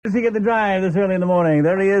Does he get the drive this early in the morning?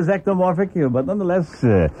 There he is, ectomorphic, but nonetheless,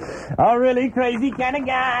 a really crazy kind of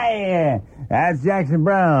guy. That's Jackson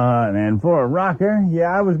Brown. And for a rocker, yeah,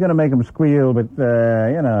 I was going to make him squeal, but,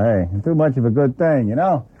 hey, too much of a good thing,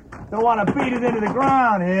 Don't want to beat it into the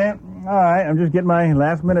ground here. All right, I'm just getting my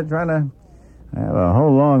last minute trying to have a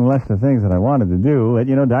whole long list of things that I wanted to do. But,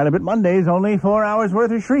 Dial a Bit Monday's only 4 hours worth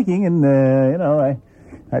of shrieking, and,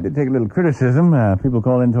 I did take a little criticism. People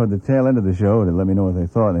called in toward the tail end of the show to let me know what they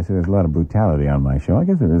thought, and they said there's a lot of brutality on my show. I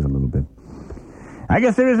guess there is a little bit. I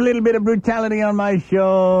guess there is a little bit of brutality on my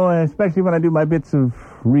show, especially when I do my bits of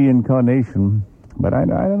reincarnation. But I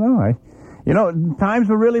don't know. Times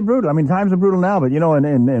were really brutal. I mean, times are brutal now, but,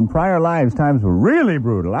 in prior lives, times were really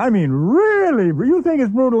brutal. I mean, really. You think it's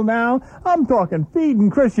brutal now? I'm talking feeding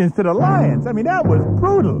Christians to the lions. I mean, that was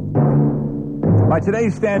brutal. By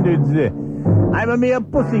today's standards, I'm a mere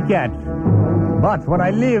pussycat. But when I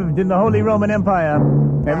lived in the Holy Roman Empire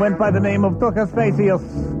and went by the name of Toucasfacius,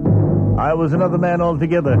 I was another man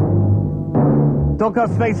altogether.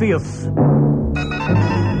 Toucasfacius.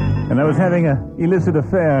 And I was having an illicit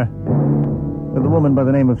affair with a woman by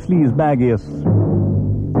the name of Toucasfacius.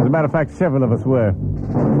 As a matter of fact, several of us were.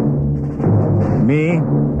 Me,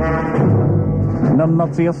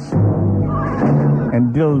 Numbnutius,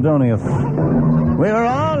 and Dildonius. We were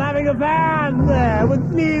all having affairs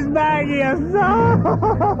with Toucasfacius.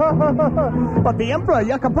 But the Emperor,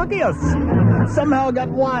 Toucasfacius, somehow got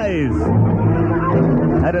wise.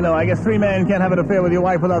 I don't know, I guess 3 men can't have an affair with your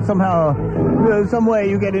wife without some way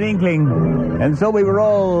you get an inkling. And so we were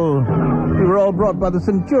all brought by the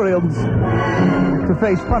centurions to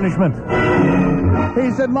face punishment.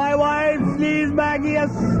 He said, my wife,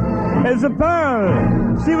 Toucasfacius, is a pearl.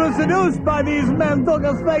 She was seduced by these men,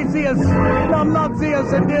 Toucasfacius,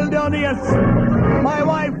 Numbnutius, and Dildonius. My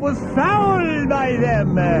wife was fouled by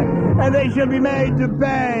them, and they shall be made to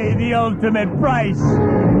pay the ultimate price.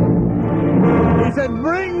 He said,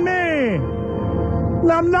 bring me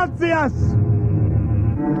Numbnutius.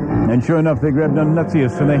 And sure enough, they grabbed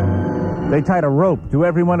Numbnutius, and they tied a rope to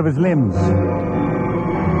every one of his limbs.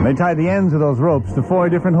 They tied the ends of those ropes to 4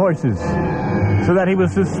 different horses, so that he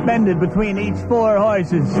was suspended between each 4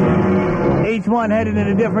 horses, each one headed in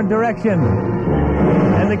a different direction.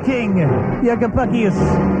 And the king, Toucasfacius,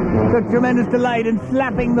 took tremendous delight in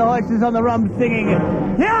slapping the horses on the rump, singing,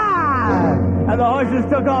 yeah! And the horses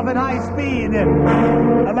took off at high speed.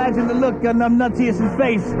 Imagine the look on Numbnutius'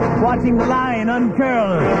 face, watching the lion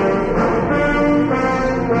uncurl.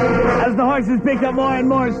 As the horses picked up more and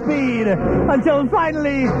more speed, until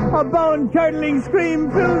finally a bone-curdling scream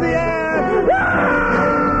filled the air.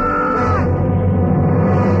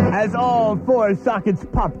 As all 4 sockets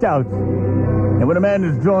popped out. And when a man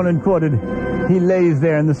is drawn and quartered, he lays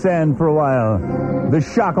there in the sand for a while, the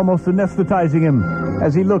shock almost anesthetizing him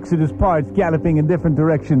as he looks at his parts galloping in different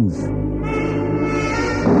directions.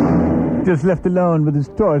 Just left alone with his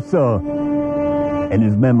torso and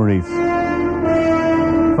his memories.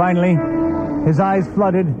 Finally, his eyes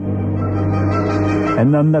flooded,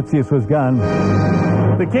 and Numbnutius was gone.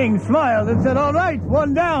 The king smiled and said, all right,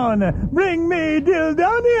 one down. Bring me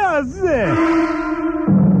Dildonius.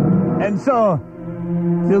 And so,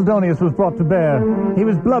 Dildonius was brought to bear. He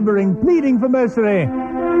was blubbering, pleading for mercy.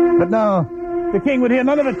 But no, the king would hear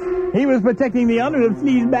none of it. He was protecting the honor of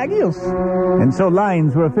Toucasfacius. And so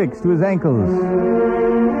lines were affixed to his ankles,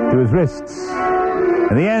 to his wrists,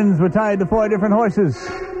 and the ends were tied to 4 different horses.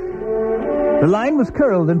 The line was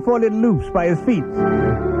curled in 4 little loops by his feet.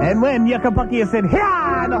 And when Toucasfacius said,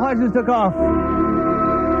 "Hiya!" the horses took off.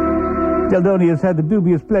 Dildonius had the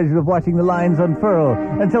dubious pleasure of watching the lines unfurl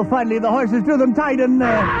until finally the horses drew them tight and...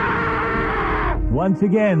 once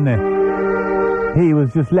again, he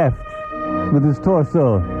was just left with his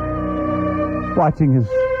torso, watching his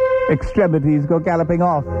extremities go galloping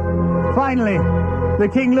off. Finally, the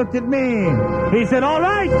king looked at me. He said, all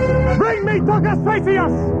right, bring me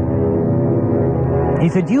Toucasfacius. He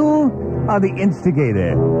said, you are the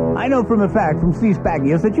instigator. I know from a fact from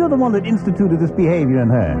Toucasfacius that you're the one that instituted this behavior in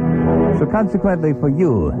her. So consequently for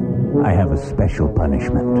you, I have a special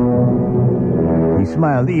punishment. He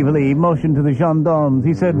smiled evilly. He motioned to the gendarmes.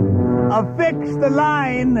 He said, affix the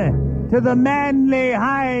line to the manly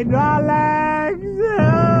hydraulics.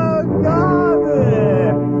 Oh,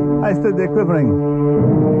 God. I stood there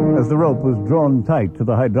quivering as the rope was drawn tight to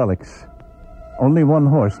the hydraulics. Only 1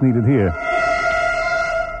 horse needed here.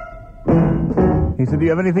 He said, do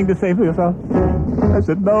you have anything to say for yourself? I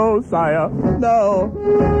said, no, sire, no.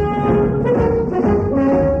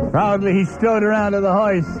 Proudly, he strode around to the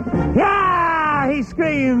horse. Yeah! He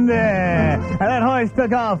screamed, and that horse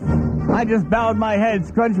took off. I just bowed my head,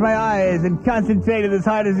 scrunched my eyes, and concentrated as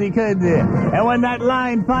hard as he could. And when that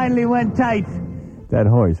line finally went tight, that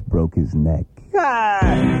horse broke his neck.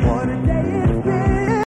 Ah!